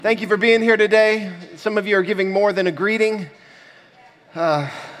Thank you for being here today. Some of you are giving more than a greeting.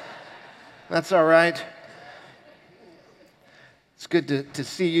 That's all right. It's good to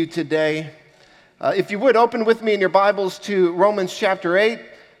see you today. If you would, open with me in your Bibles to Romans chapter 8.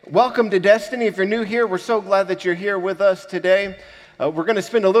 Welcome to Destiny. If you're new here, we're so glad that you're here with us today. We're going to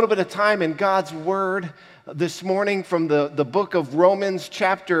spend a little bit of time in God's Word this morning from the book of Romans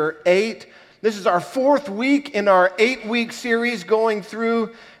chapter 8. This is our fourth week in our 8-week series going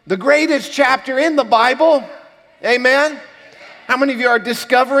through the greatest chapter in the Bible. Amen. How many of you are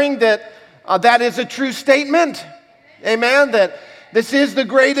discovering that that is a true statement? Amen. That this is the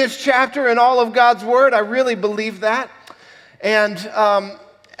greatest chapter in all of God's Word. I really believe that. And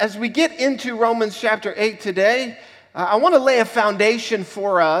as we get into Romans chapter 8 today, I want to lay a foundation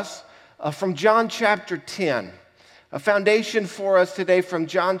for us from John chapter 10. A foundation for us today from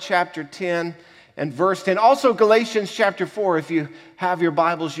John chapter 10 and verse 10. Also Galatians chapter 4. If you have your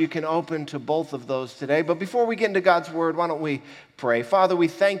Bibles, you can open to both of those today. But before we get into God's Word, why don't we pray? Father, we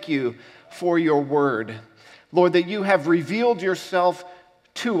thank you for your Word. Lord, that you have revealed yourself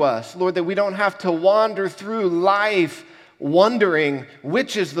to us. Lord, that we don't have to wander through life wondering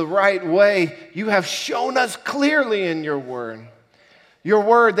which is the right way. You have shown us clearly in your Word. Your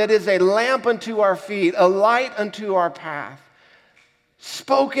Word that is a lamp unto our feet, a light unto our path.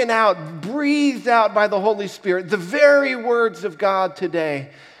 Spoken out, breathed out by the Holy Spirit, the very words of God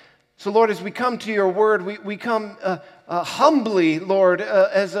today. So, Lord, as we come to your word, we come humbly, Lord,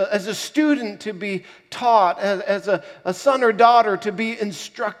 as a student to be taught, as a son or daughter to be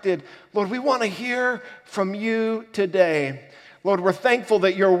instructed. Lord, we want to hear from you today. Lord, we're thankful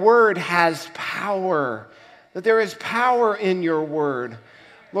that your word has power, that there is power in your word.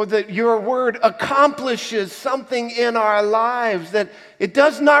 Lord, that your word accomplishes something in our lives, that it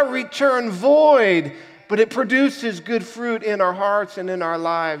does not return void, but it produces good fruit in our hearts and in our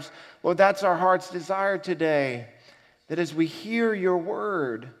lives. Lord, that's our heart's desire today, that as we hear your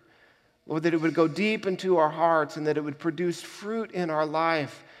word, Lord, that it would go deep into our hearts and that it would produce fruit in our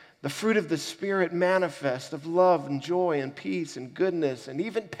life, the fruit of the Spirit manifest of love and joy and peace and goodness and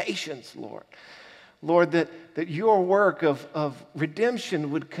even patience, Lord. Lord, that your work of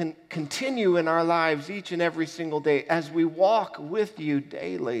redemption would continue in our lives each and every single day as we walk with you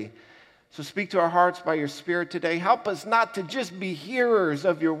daily. So speak to our hearts by your Spirit today. Help us not to just be hearers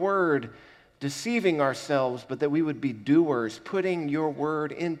of your word, deceiving ourselves, but that we would be doers, putting your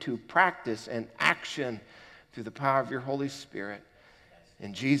word into practice and action through the power of your Holy Spirit.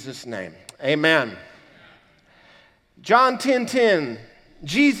 In Jesus' name, amen. John 10:10.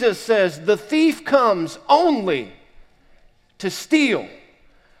 Jesus says, the thief comes only to steal,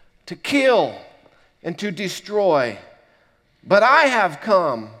 to kill, and to destroy. But I have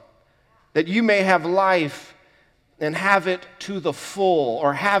come that you may have life and have it to the full,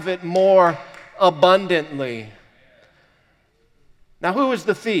 or have it more abundantly. Now, who is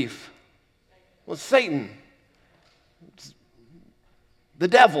the thief? Well, Satan. It's the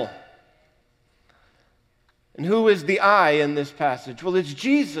devil. And who is the I in this passage? Well, it's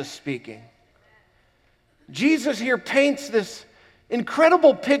Jesus speaking. Jesus here paints this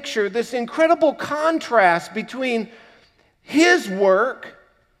incredible picture, this incredible contrast between his work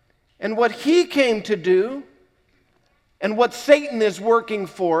and what he came to do and what Satan is working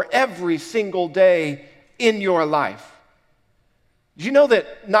for every single day in your life. Do you know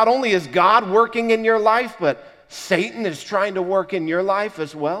that not only is God working in your life, but Satan is trying to work in your life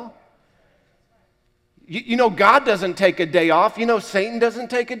as well? You know God doesn't take a day off. You know Satan doesn't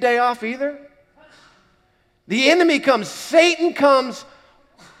take a day off either. The enemy comes, Satan comes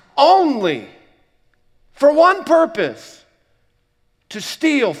only for one purpose: to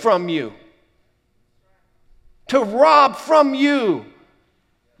steal from you, to rob from you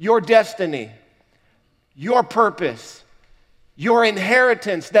your destiny, your purpose, your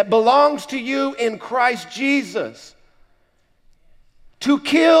inheritance that belongs to you in Christ Jesus, to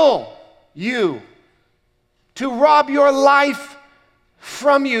kill you, to rob your life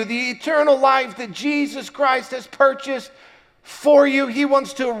from you, the eternal life that Jesus Christ has purchased for you. He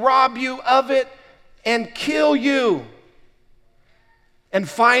wants to rob you of it and kill you. And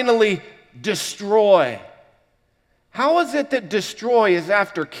finally, destroy. How is it that destroy is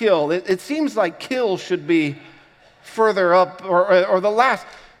after kill? It seems like kill should be further up or the last.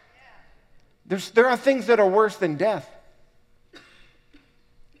 There are things that are worse than death.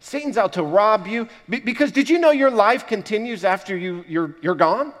 Satan's out to rob you. Because did you know your life continues after you're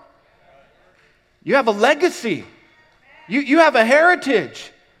gone? You have a legacy. You have a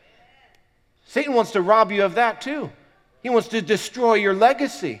heritage. Satan wants to rob you of that too. He wants to destroy your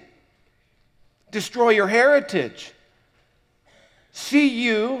legacy, destroy your heritage. see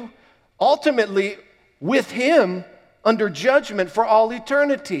you ultimately with him under judgment for all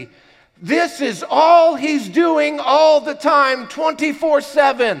eternity. This is all he's doing all the time,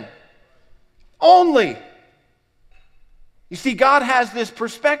 24/7. Only. You see, God has this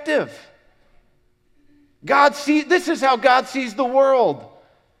perspective. This is how God sees the world.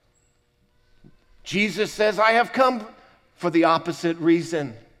 Jesus says, I have come for the opposite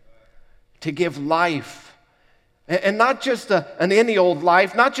reason, to give life. And not just an any old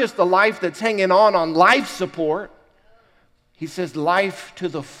life, not just a life that's hanging on life support. He says life to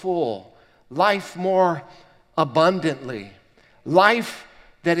the full, life more abundantly, life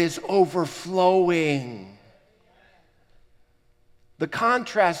that is overflowing. The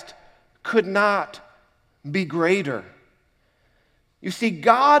contrast could not be greater. You see,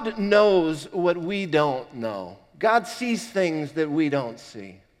 God knows what we don't know. God sees things that we don't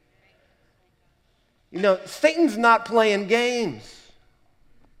see. You know, Satan's not playing games.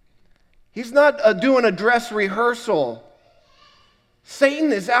 He's not doing a dress rehearsal.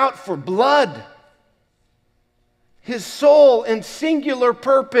 Satan is out for blood. His sole and singular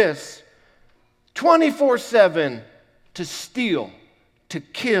purpose, 24/7, to steal, to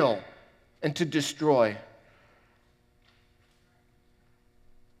kill, and to destroy.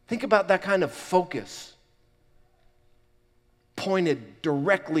 Think about that kind of focus pointed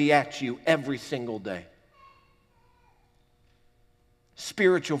directly at you every single day.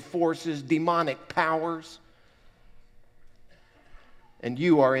 Spiritual forces, demonic powers, and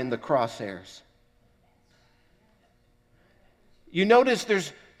you are in the crosshairs. You notice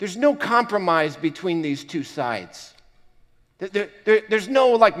there's no compromise between these two sides. There's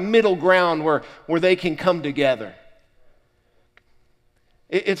no like middle ground where they can come together.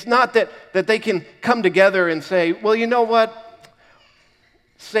 It's not that they can come together and say, well, you know what?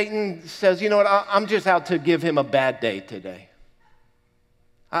 Satan says, you know what? I'm just out to give him a bad day today.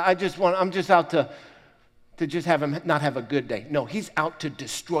 I'm just out to just have him not have a good day. No, he's out to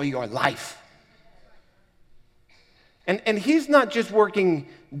destroy your life. And he's not just working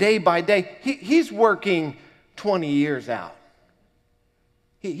day by day. He's working 20 years out.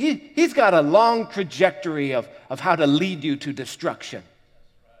 He's got a long trajectory of how to lead you to destruction.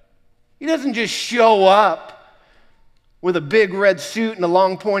 He doesn't just show up with a big red suit and a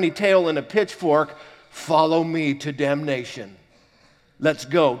long pointy tail and a pitchfork. Follow me to damnation. Let's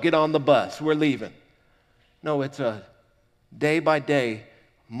go. Get on the bus. We're leaving. No, it's a day by day,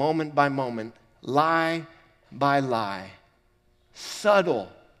 moment by moment, lie by lie,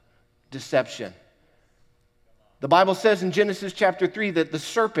 subtle deception. The Bible says in Genesis chapter 3 that the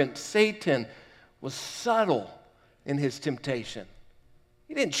serpent, Satan, was subtle in his temptation.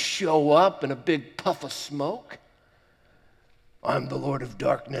 He didn't show up in a big puff of smoke. I'm the Lord of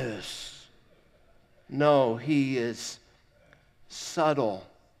darkness. No, he is subtle.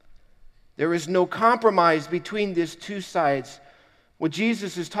 There is no compromise between these two sides. What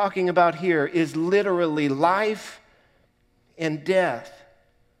Jesus is talking about here is literally life and death.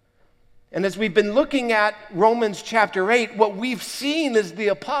 And as we've been looking at Romans chapter 8, what we've seen is the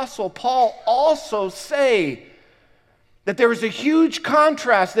Apostle Paul also say that there is a huge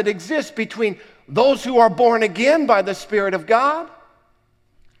contrast that exists between those who are born again by the Spirit of God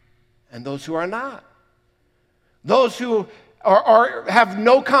and those who are not. Those who have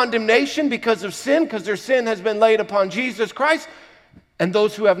no condemnation because of sin, because their sin has been laid upon Jesus Christ, and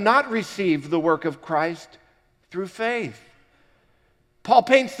those who have not received the work of Christ through faith. Paul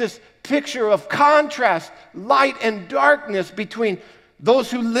paints this picture of contrast, light and darkness between those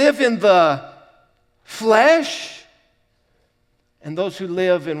who live in the flesh and those who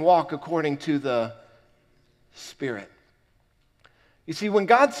live and walk according to the Spirit. You see, when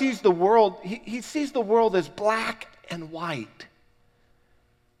God sees the world, he sees the world as black and white,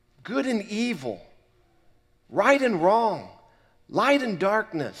 good and evil, right and wrong, light and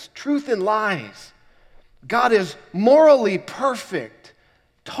darkness, truth and lies. God is morally perfect,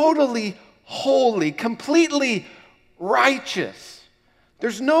 totally holy, completely righteous.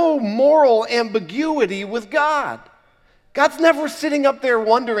 There's no moral ambiguity with God. God's never sitting up there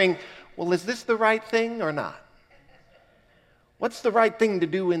wondering, well, is this the right thing or not? What's the right thing to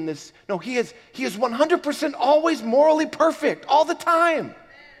do in this? No, he is 100% always morally perfect all the time.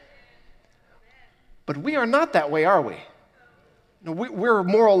 But we are not that way, are we? No, we're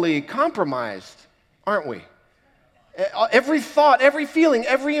morally compromised, aren't we? Every thought, every feeling,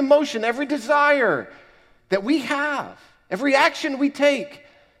 every emotion, every desire that we have, every action we take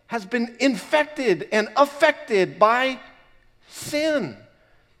has been infected and affected by sin.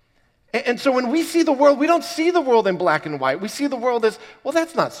 And so when we see the world, we don't see the world in black and white. We see the world as, well,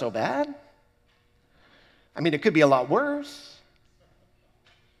 that's not so bad. I mean, it could be a lot worse.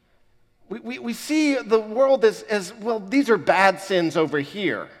 We see the world as, well, these are bad sins over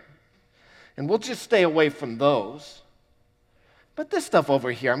here, and we'll just stay away from those. But this stuff over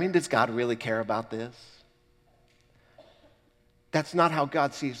here, does God really care about this? That's not how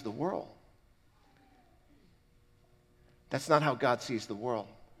God sees the world. That's not how God sees the world.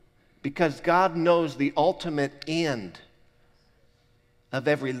 Because God knows the ultimate end of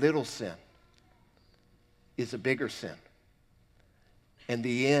every little sin is a bigger sin. And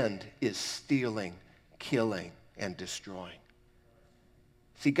the end is stealing, killing, and destroying.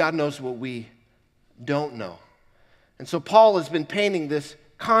 See, God knows what we don't know. And so Paul has been painting this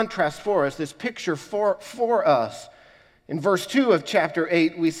contrast for us, this picture for us. In verse 2 of chapter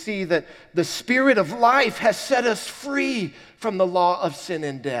 8, we see that the Spirit of life has set us free from the law of sin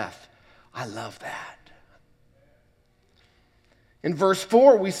and death. I love that. In verse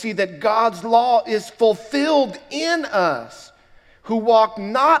 4, we see that God's law is fulfilled in us, who walk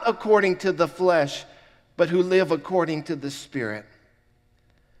not according to the flesh, but who live according to the Spirit.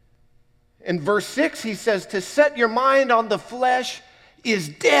 In verse 6, he says, to set your mind on the flesh is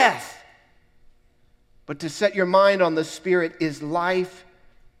death, but to set your mind on the Spirit is life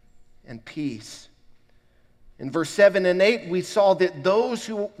and peace. In verse 7 and 8, we saw that those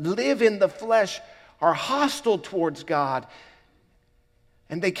who live in the flesh are hostile towards God,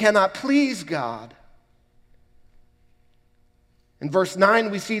 and they cannot please God. In verse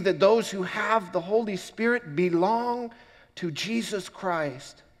 9, we see that those who have the Holy Spirit belong to Jesus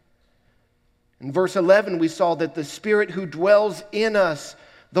Christ. In verse 11, we saw that the Spirit who dwells in us,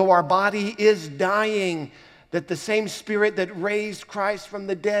 though our body is dying, that the same Spirit that raised Christ from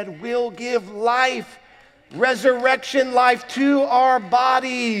the dead will give life, resurrection life to our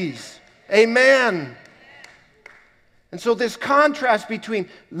bodies. Amen. And so this contrast between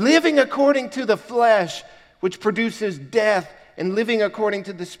living according to the flesh, which produces death, and living according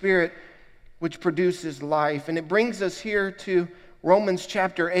to the Spirit, which produces life. And it brings us here to Romans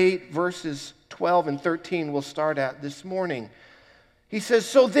chapter 8, verses 12 and 13 we'll start at this morning. He says,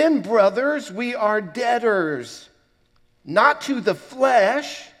 so then, brothers, we are debtors, not to the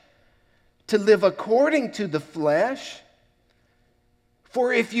flesh, to live according to the flesh.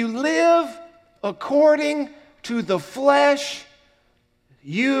 For if you live according to the flesh,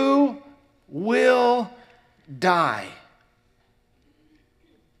 you will die.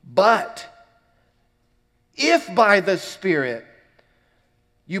 But if by the Spirit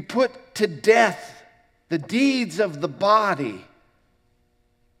you put to death the deeds of the body,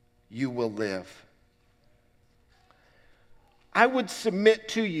 you will live. I would submit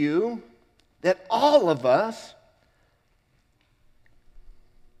to you that all of us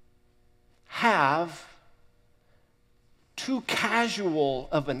have too casual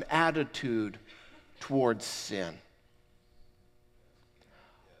of an attitude towards sin.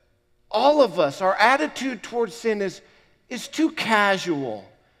 All of us, our attitude towards sin is too casual.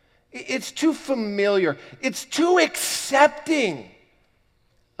 It's too familiar. It's too accepting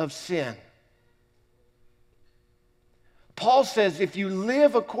of sin. Paul says if you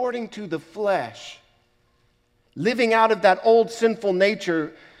live according to the flesh, living out of that old sinful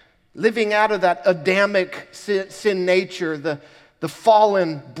nature, living out of that Adamic sin nature, the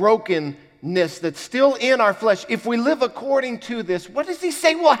fallen brokenness that's still in our flesh, if we live according to this, what does he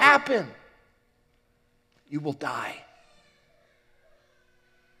say will happen? You will die.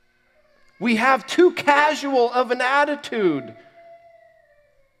 We have too casual of an attitude.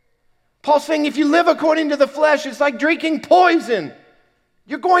 Paul's saying if you live according to the flesh, it's like drinking poison.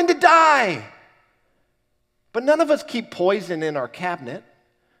 You're going to die. But none of us keep poison in our cabinet.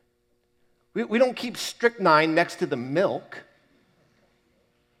 We don't keep strychnine next to the milk.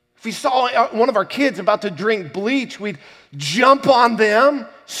 If we saw one of our kids about to drink bleach, we'd jump on them,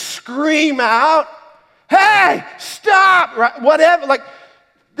 scream out, hey, stop, right? Whatever. Like,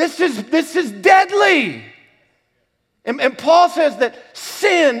 this is deadly. And Paul says that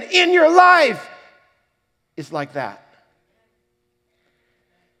sin in your life is like that.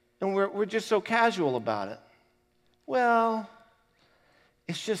 And we're just so casual about it. Well,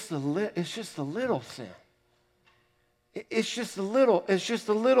 it's just a little sin. It's just a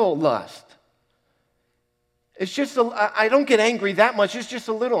little lust. I don't get angry that much. It's just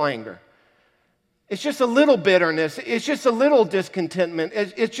a little anger. It's just a little bitterness. It's just a little discontentment.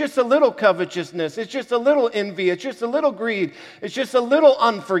 It's just a little covetousness. It's just a little envy. It's just a little greed. It's just a little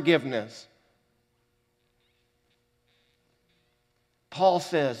unforgiveness. Paul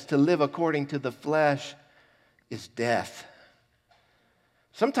says to live according to the flesh is death.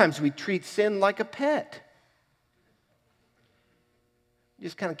 Sometimes we treat sin like a pet.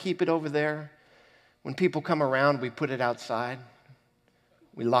 Just kind of keep it over there. When people come around, we put it outside.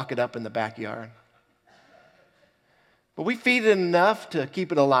 We lock it up in the backyard. But we feed it enough to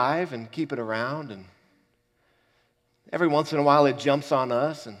keep it alive and keep it around. And every once in a while it jumps on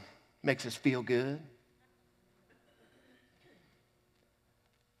us and makes us feel good.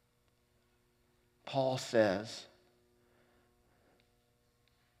 Paul says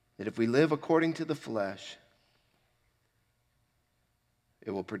that if we live according to the flesh,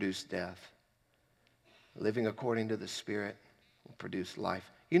 it will produce death. Living according to the Spirit will produce life.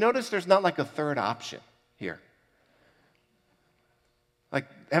 You notice there's not like a third option here. Like,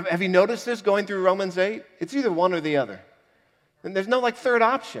 have you noticed this going through Romans 8? It's either one or the other. And there's no like third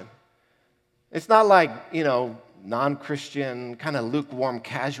option. It's not like, non-Christian, kind of lukewarm,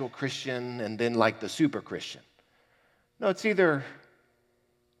 casual Christian, and then like the super Christian. No, it's either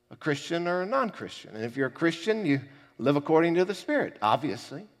a Christian or a non-Christian. And if you're a Christian, you live according to the Spirit,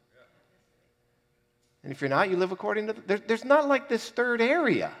 obviously. And if you're not, you live according to there's not like this third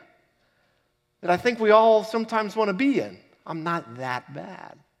area that I think we all sometimes want to be in. I'm not that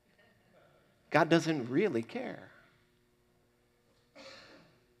bad. God doesn't really care.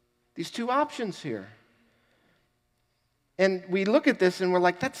 These two options here. And we look at this and we're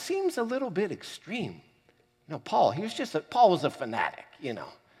like, that seems a little bit extreme. Paul was a fanatic,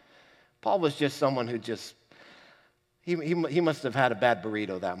 Paul was just someone who he must have had a bad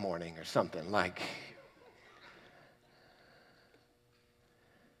burrito that morning or something. Like,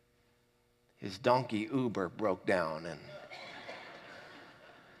 his donkey Uber broke down and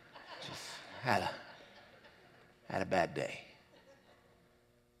just had a bad day.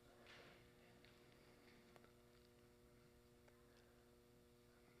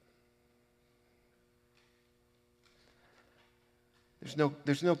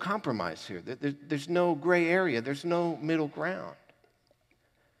 There's no compromise here. There's no gray area. There's no middle ground.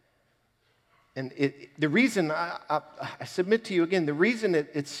 And the reason, I submit to you again, the reason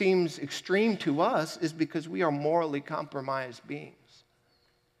it seems extreme to us is because we are morally compromised beings.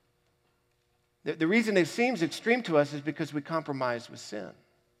 The reason it seems extreme to us is because we compromise with sin.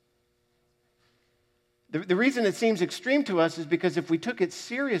 The reason it seems extreme to us is because if we took it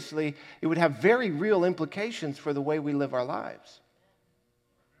seriously, it would have very real implications for the way we live our lives.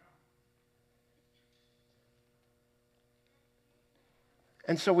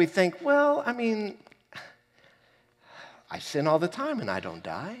 And so we think, I sin all the time and I don't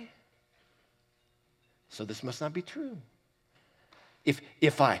die. So this must not be true.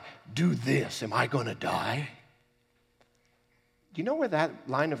 If I do this, am I going to die? Do you know where that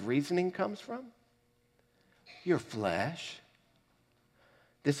line of reasoning comes from? Your flesh.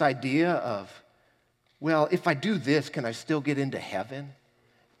 This idea of, if I do this, can I still get into heaven?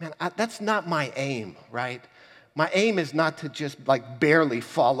 Man, that's not my aim, right? My aim is not to just like barely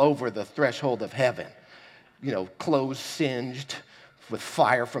fall over the threshold of heaven, clothes singed with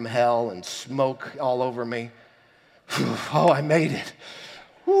fire from hell and smoke all over me. Oh, I made it.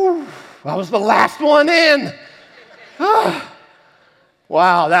 Whew, I was the last one in.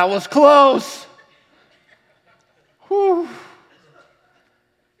 Wow, that was close. Whew.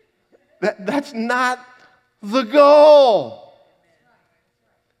 That's not the goal.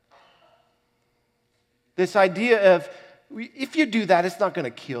 This idea of, if you do that, it's not going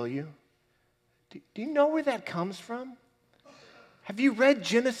to kill you. Do you know where that comes from? Have you read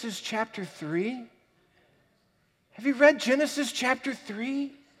Genesis chapter 3? Have you read Genesis chapter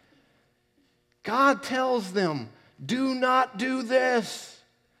 3? God tells them, do not do this.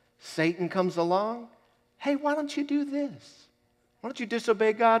 Satan comes along. Hey, why don't you do this? Why don't you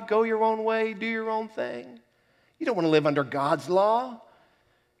disobey God, go your own way, do your own thing? You don't want to live under God's law.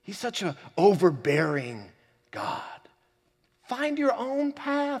 He's such an overbearing God. Find your own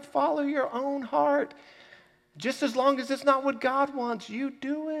path. Follow your own heart. Just as long as it's not what God wants, you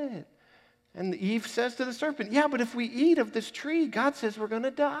do it. And Eve says to the serpent, yeah, but if we eat of this tree, God says we're going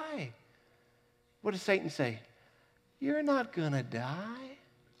to die. What does Satan say? You're not going to die.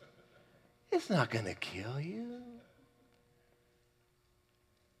 It's not going to kill you.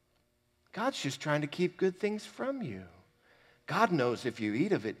 God's just trying to keep good things from you. God knows if you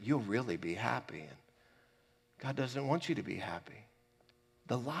eat of it, you'll really be happy. And God doesn't want you to be happy.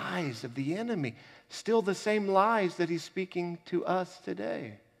 The lies of the enemy, still the same lies that he's speaking to us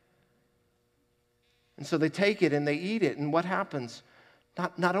today. And so they take it and they eat it. And what happens?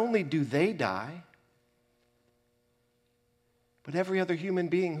 Not only do they die, but every other human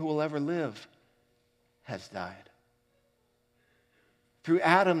being who will ever live has died. Through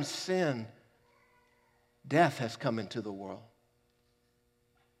Adam's sin, death has come into the world.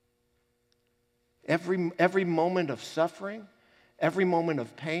 Every moment of suffering, every moment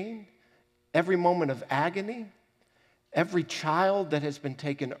of pain, every moment of agony, Every child that has been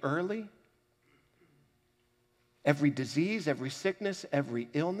taken early, every disease, every sickness, every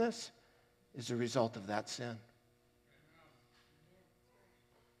illness is a result of that sin.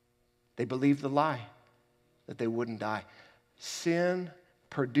 They believed the lie that they wouldn't die. Sin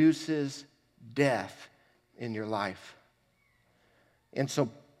produces death in your life. And so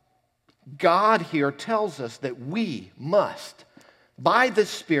God here tells us that we must, by the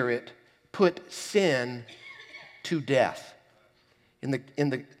Spirit, put sin to death. In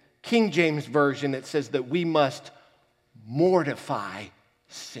the King James Version, it says that we must mortify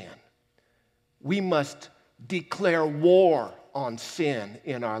sin. We must declare war on sin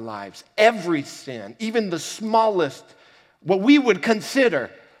in our lives. Every sin, even the smallest, what we would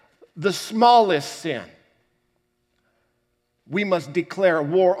consider the smallest sin, we must declare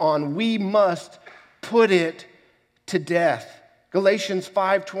war on. We must put it to death. Galatians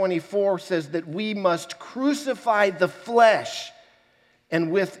 5:24 says that we must crucify the flesh and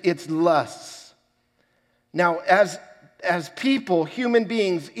with its lusts. Now, as people, human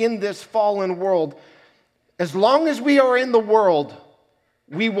beings in this fallen world, as long as we are in the world,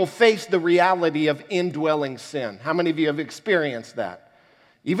 we will face the reality of indwelling sin. How many of you have experienced that?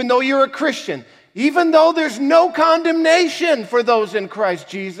 Even though you're a Christian, even though there's no condemnation for those in Christ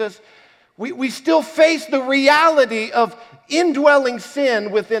Jesus, we still face the reality of indwelling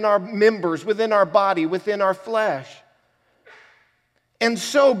sin within our members, within our body, within our flesh. And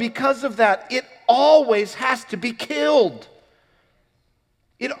so, because of that, it always has to be killed.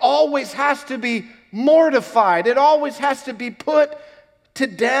 It always has to be mortified. It always has to be put to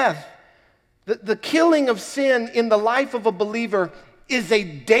death. The killing of sin in the life of a believer is a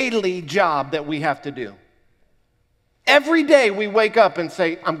daily job that we have to do. Every day we wake up and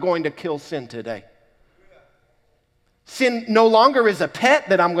say, I'm going to kill sin today. Sin no longer is a pet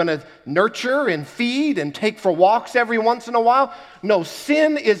that I'm going to nurture and feed and take for walks every once in a while. No,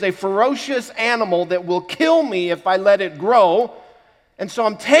 sin is a ferocious animal that will kill me if I let it grow. And so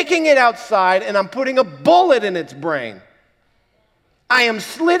I'm taking it outside and I'm putting a bullet in its brain. I am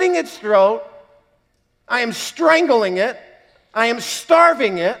slitting its throat. I am strangling it. I am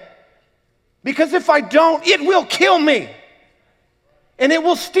starving it. Because if I don't, it will kill me. And it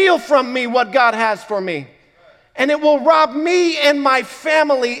will steal from me what God has for me. And it will rob me and my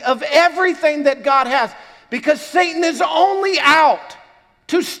family of everything that God has. Because Satan is only out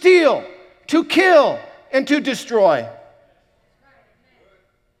to steal, to kill, and to destroy.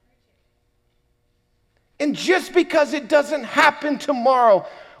 And just because it doesn't happen tomorrow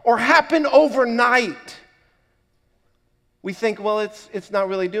or happen overnight, we think, well, it's not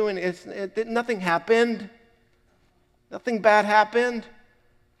really doing it. Nothing happened. Nothing bad happened.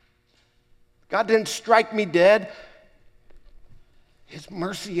 God didn't strike me dead. His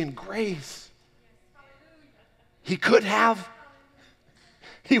mercy and grace. He could have.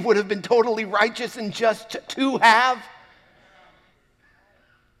 He would have been totally righteous and just to have.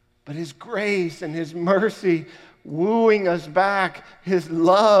 But His grace and His mercy wooing us back, His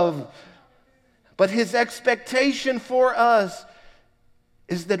love. But His expectation for us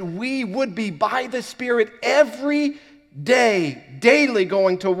is that we would be, by the Spirit, every day, daily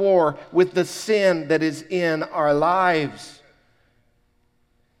going to war with the sin that is in our lives.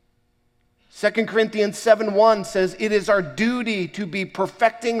 2 Corinthians 7:1 says, it is our duty to be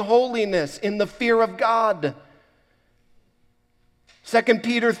perfecting holiness in the fear of God. 2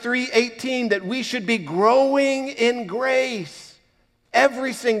 Peter 3:18, that we should be growing in grace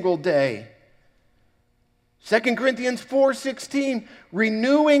every single day. 2 Corinthians 4:16,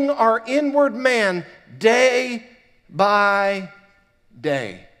 renewing our inward man day by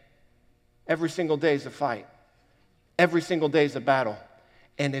day. Every single day is a fight. Every single day is a battle.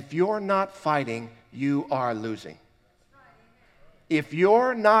 And if you're not fighting, you are losing. If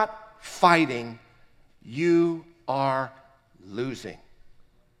you're not fighting, you are losing.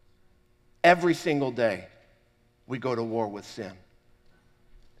 Every single day, we go to war with sin.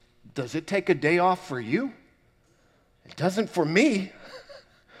 Does it take a day off for you? It doesn't for me.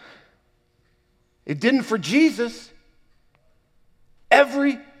 It didn't for Jesus.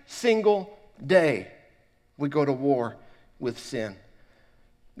 Every single day, we go to war with sin.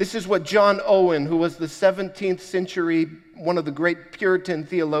 This is what John Owen, who was the 17th century, one of the great Puritan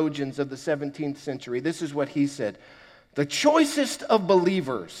theologians of the 17th century, this is what he said. The choicest of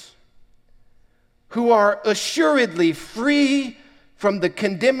believers who are assuredly free from the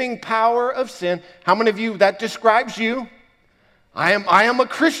condemning power of sin. How many of you, that describes you? I am a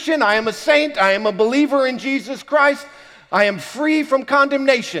Christian, I am a saint, I am a believer in Jesus Christ. I am free from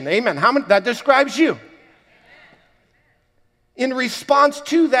condemnation. Amen. How many, that describes you. In response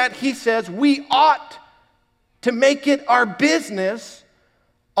to that, he says, we ought to make it our business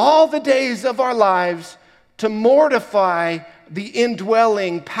all the days of our lives to mortify the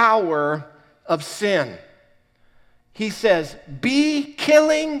indwelling power of sin. He says, be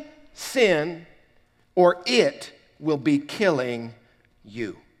killing sin, or it will be killing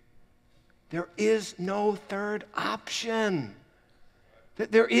you. There is no third option.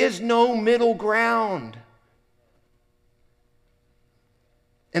 There is no middle ground.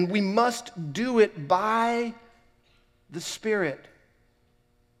 And we must do it by the Spirit.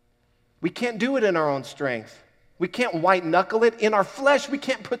 We can't do it in our own strength. We can't white knuckle it. In our flesh, we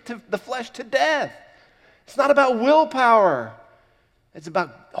can't put the flesh to death. It's not about willpower. It's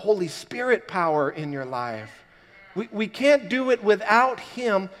about Holy Spirit power in your life. We can't do it without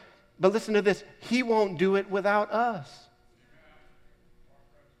Him, but listen to this, He won't do it without us.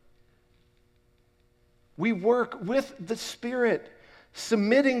 We work with the Spirit,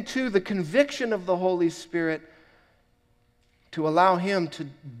 submitting to the conviction of the Holy Spirit to allow Him to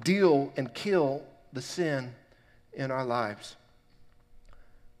deal and kill the sin in our lives.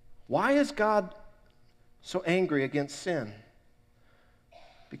 Why is God so angry against sin?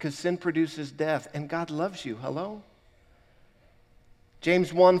 Because sin produces death, and God loves you. Hello?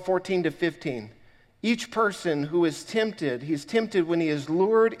 James 1:14-15. Each person who is tempted, he's tempted when he is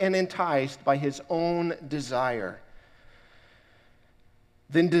lured and enticed by his own desire.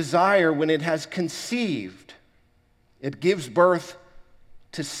 Then desire, when it has conceived, it gives birth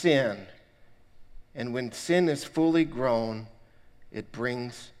to sin. And when sin is fully grown, it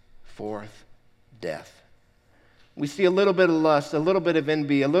brings forth death. We see a little bit of lust, a little bit of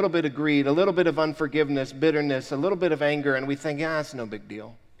envy, a little bit of greed, a little bit of unforgiveness, bitterness, a little bit of anger, and we think, it's no big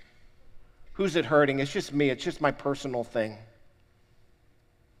deal. Who's it hurting? It's just me. It's just my personal thing.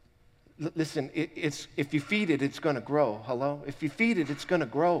 Listen, if you feed it, it's going to grow. Hello? If you feed it, it's going to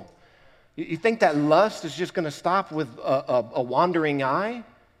grow. You think that lust is just going to stop with a wandering eye?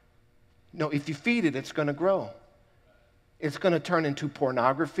 No, if you feed it, it's going to grow. It's going to turn into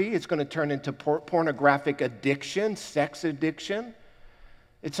pornography. It's going to turn into pornographic addiction, sex addiction.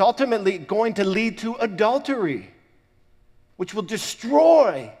 It's ultimately going to lead to adultery, which will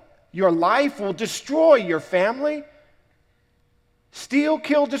destroy your life, will destroy your family. Steal,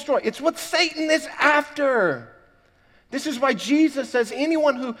 kill, destroy. It's what Satan is after. This is why Jesus says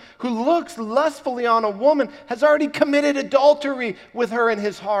anyone who looks lustfully on a woman has already committed adultery with her in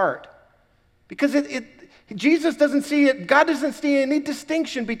his heart. Because Jesus doesn't see it, God doesn't see any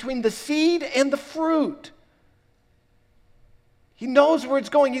distinction between the seed and the fruit. He knows where it's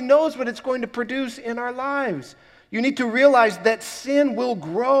going. He knows what it's going to produce in our lives. You need to realize that sin will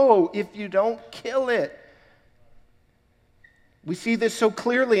grow if you don't kill it. We see this so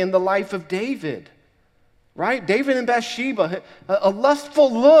clearly in the life of David, right? David and Bathsheba, a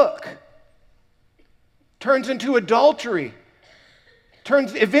lustful look turns into adultery,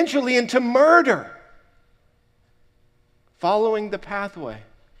 turns eventually into murder, following the pathway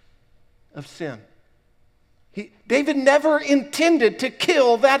of sin. David never intended to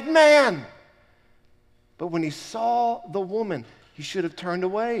kill that man. But when he saw the woman, he should have turned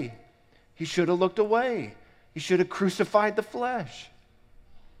away. He should have looked away. He should have crucified the flesh.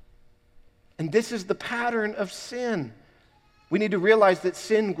 And this is the pattern of sin. We need to realize that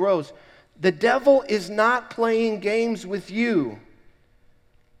sin grows. The devil is not playing games with you.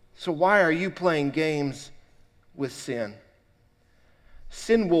 So why are you playing games with sin?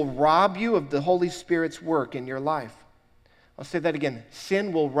 Sin will rob you of the Holy Spirit's work in your life. I'll say that again.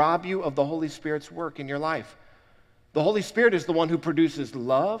 Sin will rob you of the Holy Spirit's work in your life. The Holy Spirit is the one who produces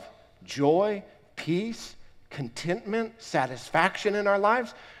love, joy, peace, contentment, satisfaction in our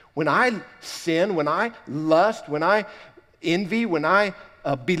lives. When I sin, when I lust, when I envy, when I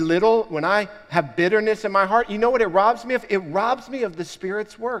belittle, when I have bitterness in my heart, you know what it robs me of? It robs me of the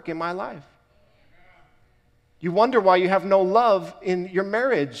Spirit's work in my life. You wonder why you have no love in your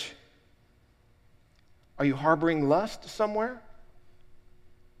marriage. Are you harboring lust somewhere?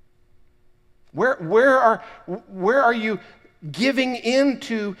 Where are you giving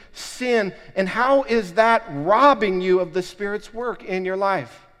into sin, and how is that robbing you of the Spirit's work in your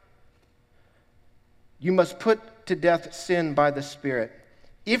life? You must put to death sin by the Spirit.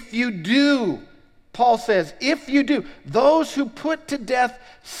 If you do, Paul says, if you do, those who put to death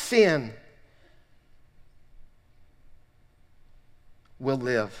sin will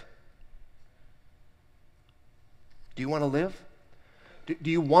live. Do you want to live? Do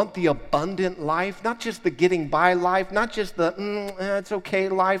you want the abundant life? Not just the getting by life, not just the it's okay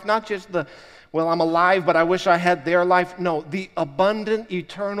life, not just the, well, I'm alive, but I wish I had their life. No, the abundant,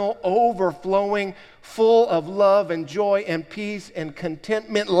 eternal, overflowing, full of love and joy and peace and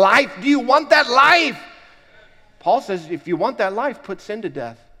contentment life. Do you want that life? Paul says, if you want that life, put sin to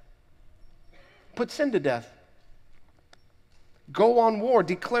death. Put sin to death. Go on war,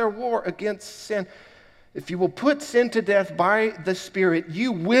 declare war against sin. If you will put sin to death by the Spirit,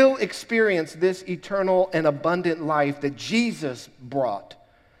 you will experience this eternal and abundant life that Jesus brought.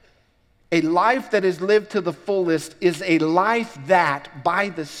 A life that is lived to the fullest is a life that, by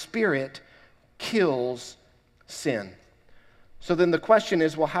the Spirit, kills sin. So then the question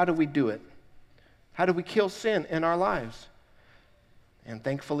is, well, how do we do it? How do we kill sin in our lives? And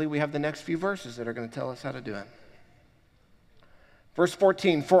thankfully, we have the next few verses that are going to tell us how to do it. Verse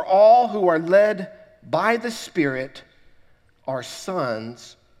 14, for all who are led by the Spirit are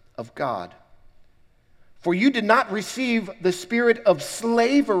sons of God. For you did not receive the spirit of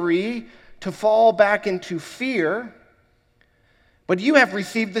slavery to fall back into fear, but you have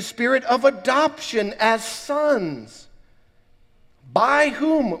received the spirit of adoption as sons, by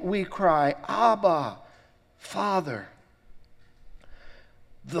whom we cry, Abba, Father.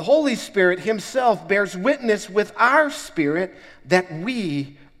 The Holy Spirit himself bears witness with our spirit that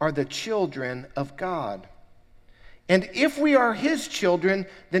we are the children of God. And if we are his children,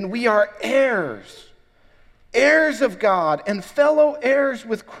 then we are heirs, heirs of God and fellow heirs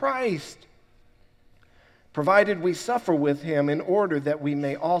with Christ, provided we suffer with him in order that we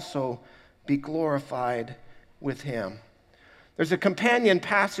may also be glorified with him. There's a companion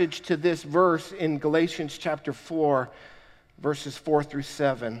passage to this verse in Galatians chapter 4, verses 4 through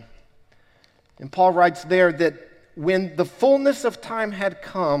 7. And Paul writes there that when the fullness of time had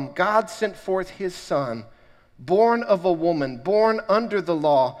come, God sent forth his Son, born of a woman, born under the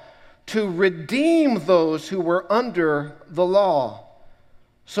law, to redeem those who were under the law,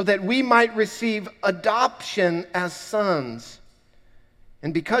 so that we might receive adoption as sons.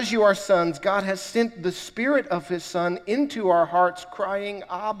 And because you are sons, God has sent the Spirit of his Son into our hearts, crying,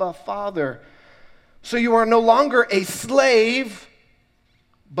 Abba, Father. So you are no longer a slave,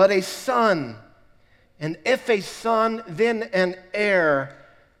 but a son. And if a son, then an heir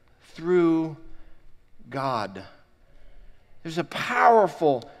through God. There's a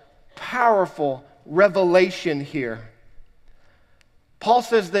powerful, powerful revelation here. Paul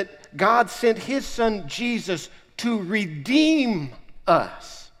says that God sent his Son Jesus to redeem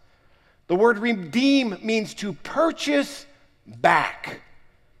us. The word redeem means to purchase back.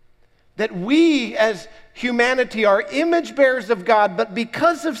 That we as humanity are image bearers of God, but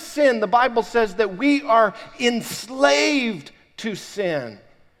because of sin, the Bible says that we are enslaved to sin.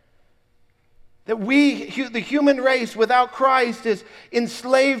 That we, the human race without Christ, is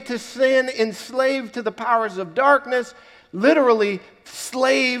enslaved to sin, enslaved to the powers of darkness, literally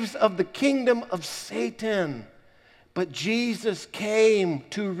slaves of the kingdom of Satan. But Jesus came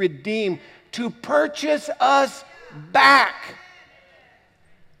to redeem, to purchase us back.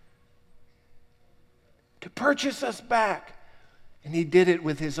 To purchase us back. And he did it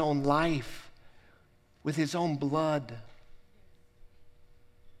with his own life, with his own blood.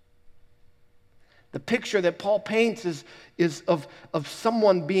 The picture that Paul paints is of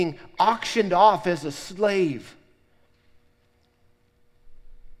someone being auctioned off as a slave.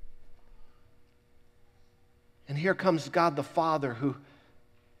 And here comes God the Father who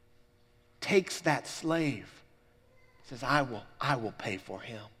takes that slave, says, I will pay for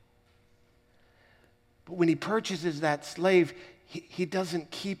him. But when he purchases that slave, he doesn't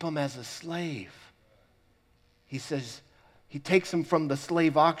keep him as a slave. He says, he takes him from the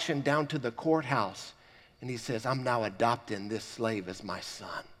slave auction down to the courthouse, and he says, I'm now adopting this slave as my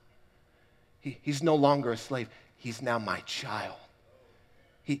son. He's no longer a slave. He's now my child.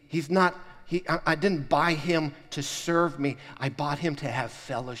 I didn't buy him to serve me. I bought him to have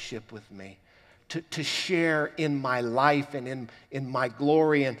fellowship with me, to share in my life and in my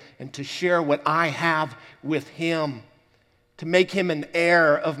glory, and to share what I have with him, to make him an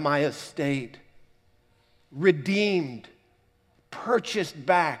heir of my estate, redeemed, purchased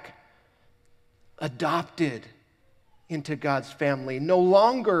back, adopted into God's family, no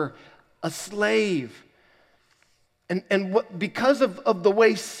longer a slave. Because of the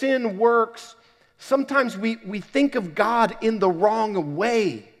way sin works, sometimes we think of God in the wrong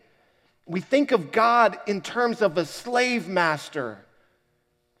way. We think of God in terms of a slave master,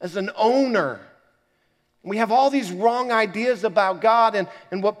 as an owner. We have all these wrong ideas about God.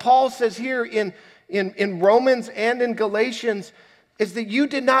 And what Paul says here in Romans and in Galatians is that you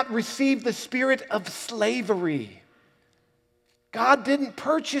did not receive the spirit of slavery. God didn't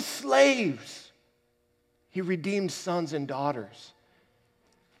purchase slaves. He redeemed sons and daughters.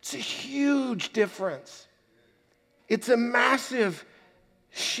 It's a huge difference. It's a massive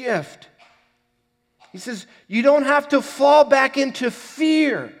shift. He says, you don't have to fall back into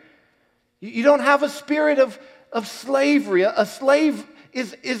fear. You don't have a spirit of slavery. A slave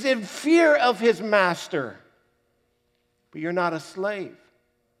is in fear of his master. But you're not a slave.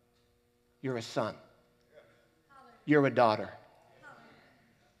 You're a son. You're a daughter.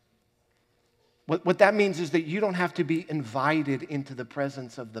 What that means is that you don't have to be invited into the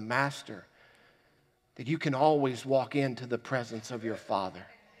presence of the master, that you can always walk into the presence of your Father.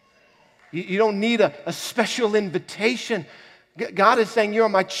 You don't need a special invitation. God is saying, you're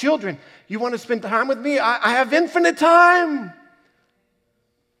my children. You want to spend time with me? I have infinite time.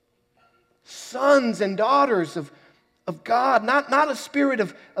 Sons and daughters of God, not a spirit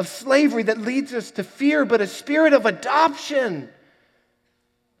of slavery that leads us to fear, but a spirit of adoption.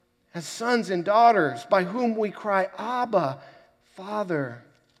 As sons and daughters by whom we cry, Abba, Father.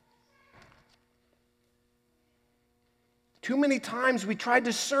 Too many times we tried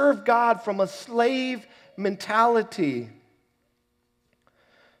to serve God from a slave mentality.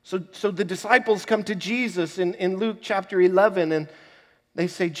 So the disciples come to Jesus in Luke chapter 11, and they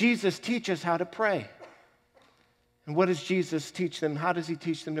say, Jesus, teach us how to pray. And what does Jesus teach them? How does he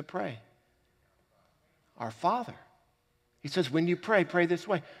teach them to pray? Our Father. He says, when you pray, pray this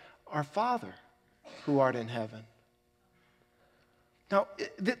way. Our Father, who art in heaven. Now,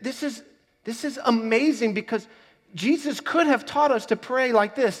 this is amazing because Jesus could have taught us to pray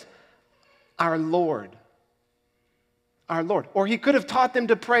like this, our Lord. Our Lord. Or he could have taught them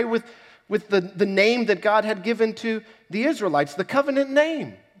to pray with the name that God had given to the Israelites, the covenant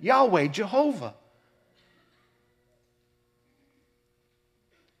name, Yahweh, Jehovah.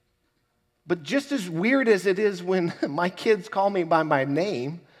 But just as weird as it is when my kids call me by my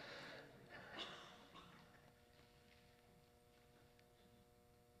name,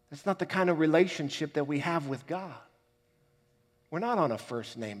 it's not the kind of relationship that we have with God. We're not on a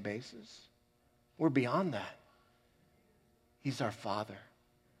first name basis. We're beyond that. He's our Father.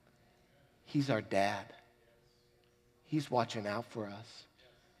 He's our dad. He's watching out for us.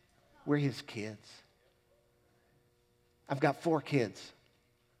 We're his kids. I've got 4 kids.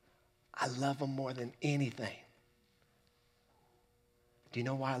 I love them more than anything. Do you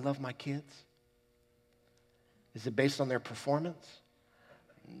know why I love my kids? Is it based on their performance?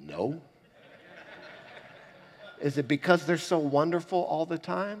 No. Is it because they're so wonderful all the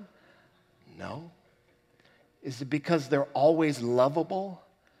time? No. Is it because they're always lovable?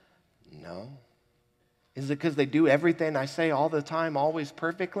 No. Is it because they do everything I say all the time, always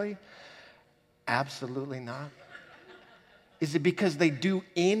perfectly? Absolutely not. Is it because they do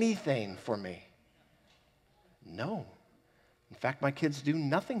anything for me? No. In fact, my kids do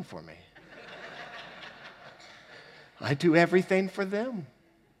nothing for me. I do everything for them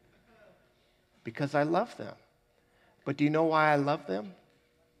because I love them. But do you know why I love them?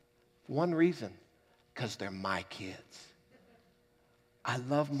 One reason, because they're my kids. I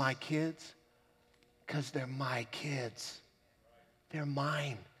love my kids because they're my kids. They're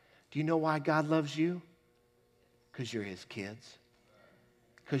mine. Do you know why God loves you? Because you're his kids.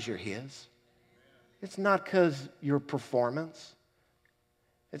 Because you're his. It's not because your performance.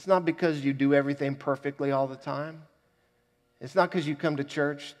 It's not because you do everything perfectly all the time. It's not because you come to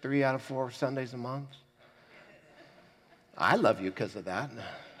church 3 out of 4 Sundays a month. I love you because of that.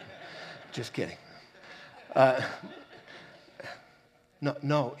 Just kidding.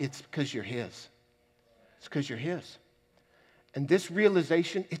 No, it's because you're his. It's because you're his. And this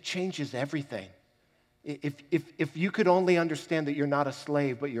realization, it changes everything. If you could only understand that you're not a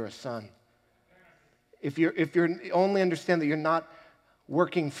slave, but you're a son. If you're only understand that you're not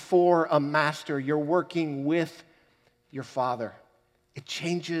working for a master, you're working with your Father. It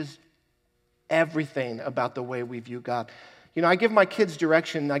changes everything about the way we view God. You know, I give my kids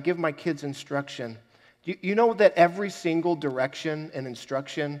direction, I give my kids instruction. You know that every single direction and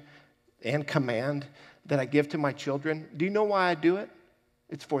instruction and command that I give to my children, do you know why I do it?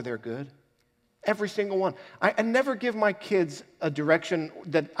 It's for their good. Every single one. I never give my kids a direction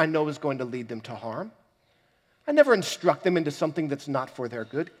that I know is going to lead them to harm. I never instruct them into something that's not for their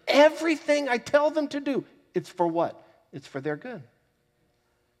good. Everything I tell them to do, it's for what? It's for their good.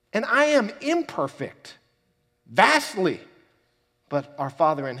 And I am imperfect, vastly. But our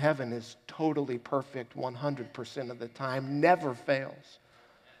Father in heaven is totally perfect 100% of the time, never fails.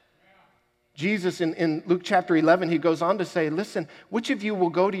 Jesus in Luke chapter 11, he goes on to say, listen, which of you will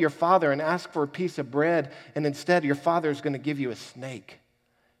go to your father and ask for a piece of bread, and instead your father is going to give you a snake?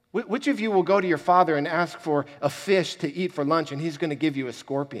 Which of you will go to your father and ask for a fish to eat for lunch, and he's going to give you a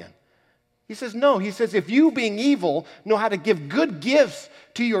scorpion? He says, no. He says, if you, being evil, know how to give good gifts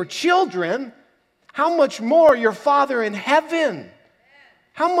to your children, how much more your Father in heaven?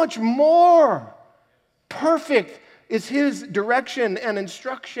 How much more perfect is his direction and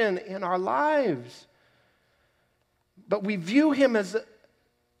instruction in our lives? But we view him as,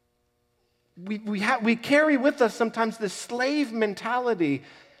 we carry with us sometimes this slave mentality,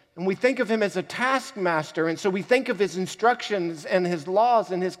 and we think of him as a taskmaster, and so we think of his instructions and his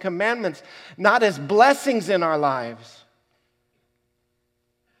laws and his commandments not as blessings in our lives,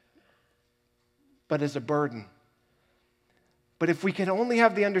 but as a burden. But if we can only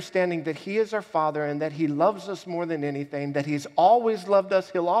have the understanding that he is our Father and that he loves us more than anything, that he's always loved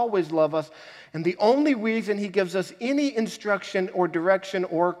us, he'll always love us, and the only reason he gives us any instruction or direction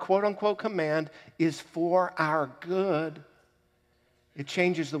or quote-unquote command is for our good, it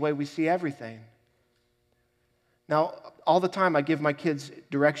changes the way we see everything. Now, all the time I give my kids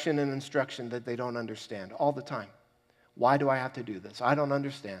direction and instruction that they don't understand, all the time. Why do I have to do this? I don't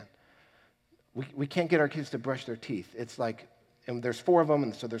understand. We can't get our kids to brush their teeth. It's like, and there's 4 of them,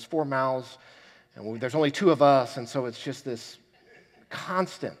 and so there's 4 mouths, and there's only 2 of us, and so it's just this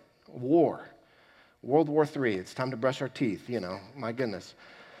constant war. World War III, it's time to brush our teeth, my goodness.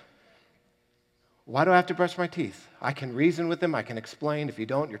 Why do I have to brush my teeth? I can reason with them, I can explain. If you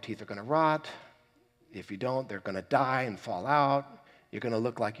don't, your teeth are going to rot. If you don't, they're going to die and fall out. You're going to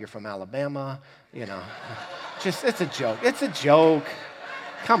look like you're from Alabama, Just, it's a joke. It's a joke.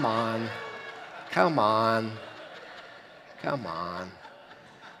 Come on.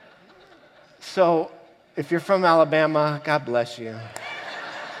 So, if you're from Alabama, God bless you.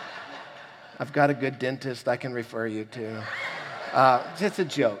 I've got a good dentist I can refer you to. It's a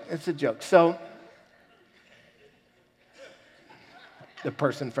joke. So, the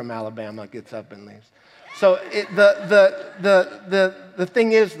person from Alabama gets up and leaves. So, the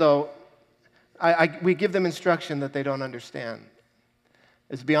thing is, though, we give them instruction that they don't understand.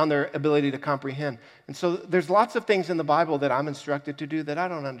 It's beyond their ability to comprehend. And so there's lots of things in the Bible that I'm instructed to do that I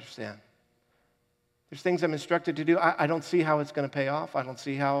don't understand. There's things I'm instructed to do. I don't see how it's going to pay off. I don't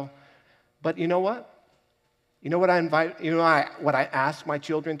see how. But you know what? What I ask my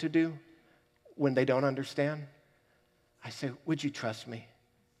children to do when they don't understand? I say, would you trust me?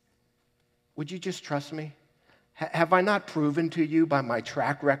 Would you just trust me? Have I not proven to you by my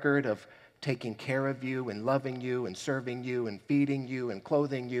track record of taking care of you and loving you and serving you and feeding you and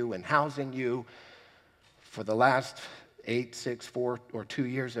clothing you and housing you for the last 8, 6, 4, or 2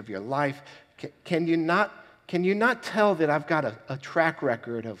 years of your life? Can you not tell that I've got a track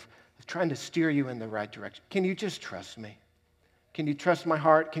record of trying to steer you in the right direction? Can you just trust me? Can you trust my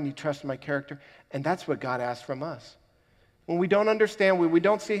heart? Can you trust my character? And that's what God asks from us. When we don't understand, when we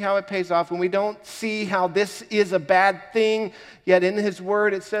don't see how it pays off, when we don't see how this is a bad thing, yet in his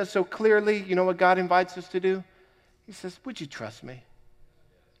word it says so clearly, you know what God invites us to do? He says, would you trust me?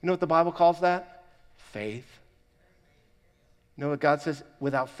 You know what the Bible calls that? Faith. You know what God says?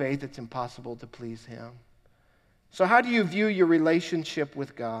 Without faith, it's impossible to please him. So how do you view your relationship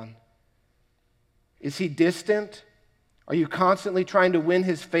with God? Is he distant? Are you constantly trying to win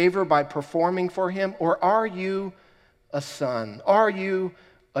his favor by performing for him? Or are you a son? Are you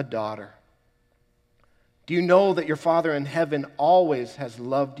a daughter? Do you know that your Father in heaven always has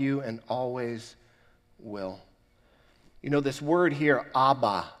loved you and always will? This word here,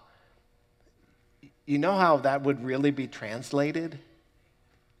 Abba, you know how that would really be translated?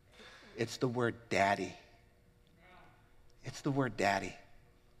 It's the word daddy. It's the word daddy.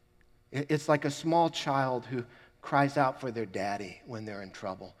 It's like a small child who cries out for their daddy when they're in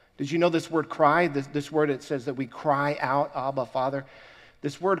trouble. Did you know this word cry, this word it says that we cry out, Abba, Father?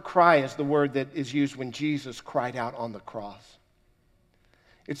 This word cry is the word that is used when Jesus cried out on the cross.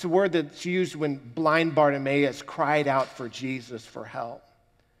 It's the word that's used when blind Bartimaeus cried out for Jesus for help.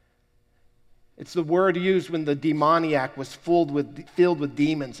 It's the word used when the demoniac was filled with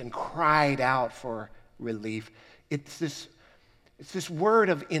demons and cried out for relief. It's this word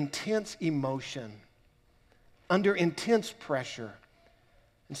of intense emotion, under intense pressure.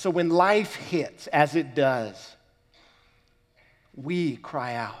 And so when life hits, as it does, we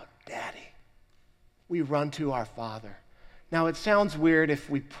cry out, Daddy. We run to our Father. Now, it sounds weird if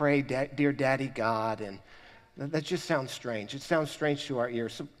we pray, Dear Daddy God, and that just sounds strange. It sounds strange to our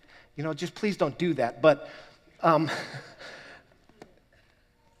ears. So, just please don't do that. But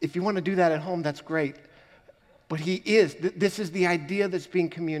if you want to do that at home, that's great. But he is. This is the idea that's being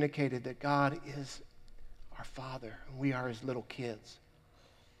communicated, that God is our Father, and we are his little kids.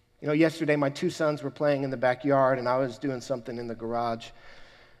 Yesterday my 2 sons were playing in the backyard, and I was doing something in the garage,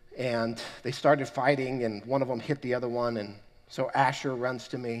 and they started fighting, and one of them hit the other one, and so Asher runs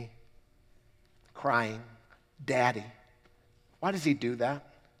to me, crying, Daddy. Why does he do that?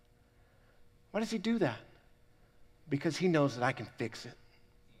 Why does he do that? Because he knows that I can fix it.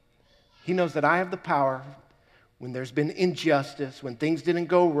 He knows that I have the power when there's been injustice, when things didn't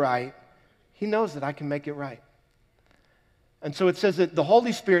go right. He knows that I can make it right. And so it says that the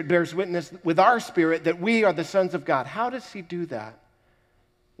Holy Spirit bears witness with our spirit that we are the sons of God. How does he do that?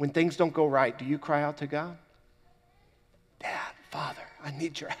 When things don't go right, do you cry out to God? Dad, Father, I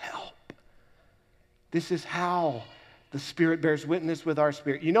need your help. This is how the Spirit bears witness with our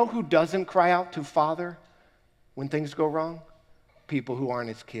spirit. You know who doesn't cry out to Father when things go wrong? People who aren't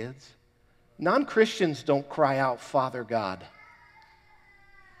his kids. Non-Christians don't cry out, Father God.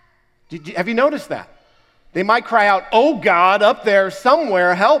 Have you noticed that? They might cry out, oh God, up there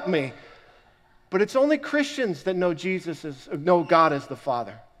somewhere, help me. But it's only Christians that know God as the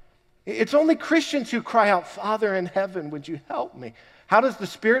Father. It's only Christians who cry out, Father in heaven, would you help me? How does the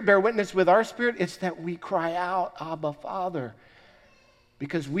Spirit bear witness with our spirit? It's that we cry out, Abba, Father.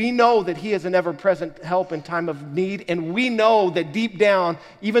 Because we know that he is an ever-present help in time of need, and we know that deep down,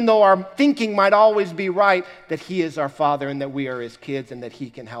 even though our thinking might always be right, that he is our Father and that we are his kids and that he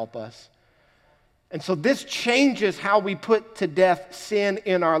can help us. And so this changes how we put to death sin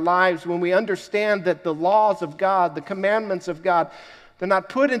in our lives when we understand that the laws of God, the commandments of God, they're not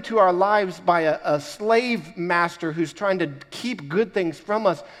put into our lives by a slave master who's trying to keep good things from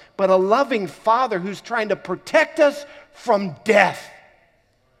us, but a loving Father who's trying to protect us from death.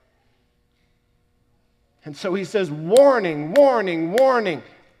 And so he says, warning, warning, warning.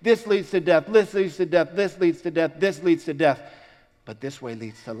 This leads to death, this leads to death, this leads to death, this leads to death. But this way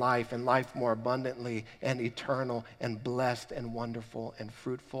leads to life, and life more abundantly and eternal and blessed and wonderful and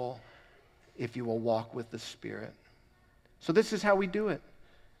fruitful if you will walk with the Spirit. So this is how we do it.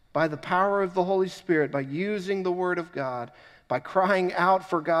 By the power of the Holy Spirit, by using the Word of God, by crying out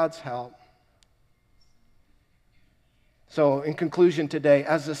for God's help. So in conclusion today,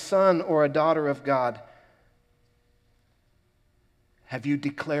 as a son or a daughter of God, have you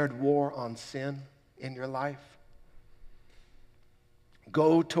declared war on sin in your life?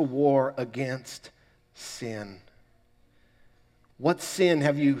 Go to war against sin. What sin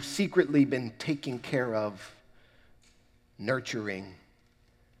have you secretly been taking care of, nurturing?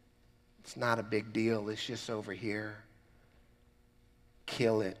 It's not a big deal. It's just over here.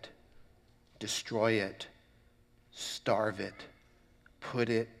 Kill it. Destroy it. Starve it. Put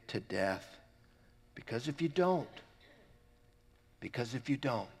it to death. Because if you don't,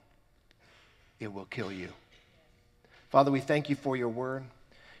 it will kill you. Father, we thank you for your word.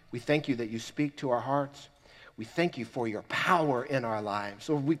 We thank you that you speak to our hearts. We thank you for your power in our lives.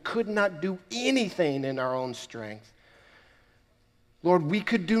 Lord, we could not do anything in our own strength. Lord, we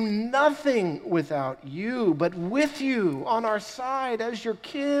could do nothing without you, but with you on our side as your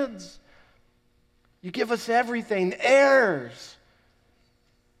kids. You give us everything, heirs,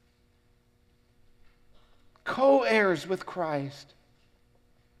 co-heirs with Christ.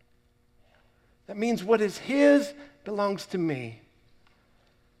 That means what is his belongs to me.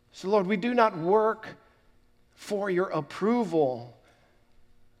 So, Lord, we do not work for your approval.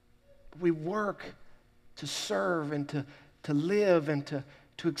 We work to serve and to live and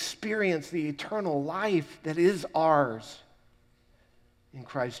to experience the eternal life that is ours in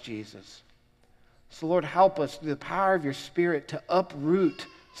Christ Jesus. So, Lord, help us through the power of your Spirit to uproot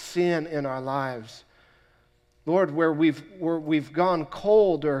sin in our lives. Lord, where we've gone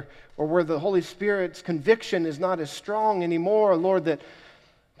cold or where the Holy Spirit's conviction is not as strong anymore, Lord, that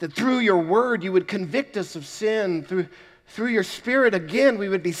through your word you would convict us of sin. Through your Spirit, again, we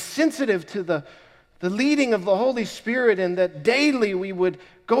would be sensitive to the leading of the Holy Spirit, and that daily we would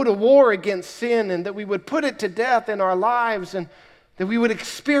go to war against sin, and that we would put it to death in our lives, and that we would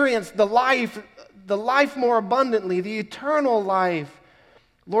experience the life more abundantly, the eternal life.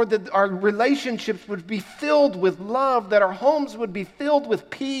 Lord, that our relationships would be filled with love, that our homes would be filled with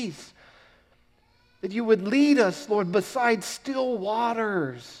peace, that you would lead us, Lord, beside still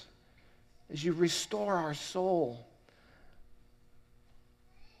waters as you restore our soul.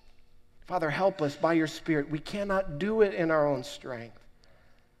 Father, help us by your Spirit. We cannot do it in our own strength,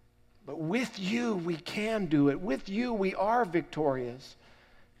 but with you we can do it. With you we are victorious.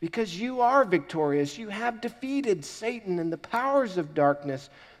 Because you are victorious. You have defeated Satan and the powers of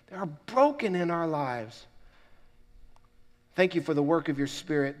darkness. They are broken in our lives. Thank you for the work of your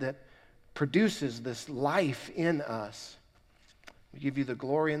Spirit that produces this life in us. We give you the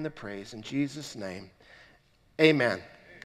glory and the praise. In Jesus' name, amen.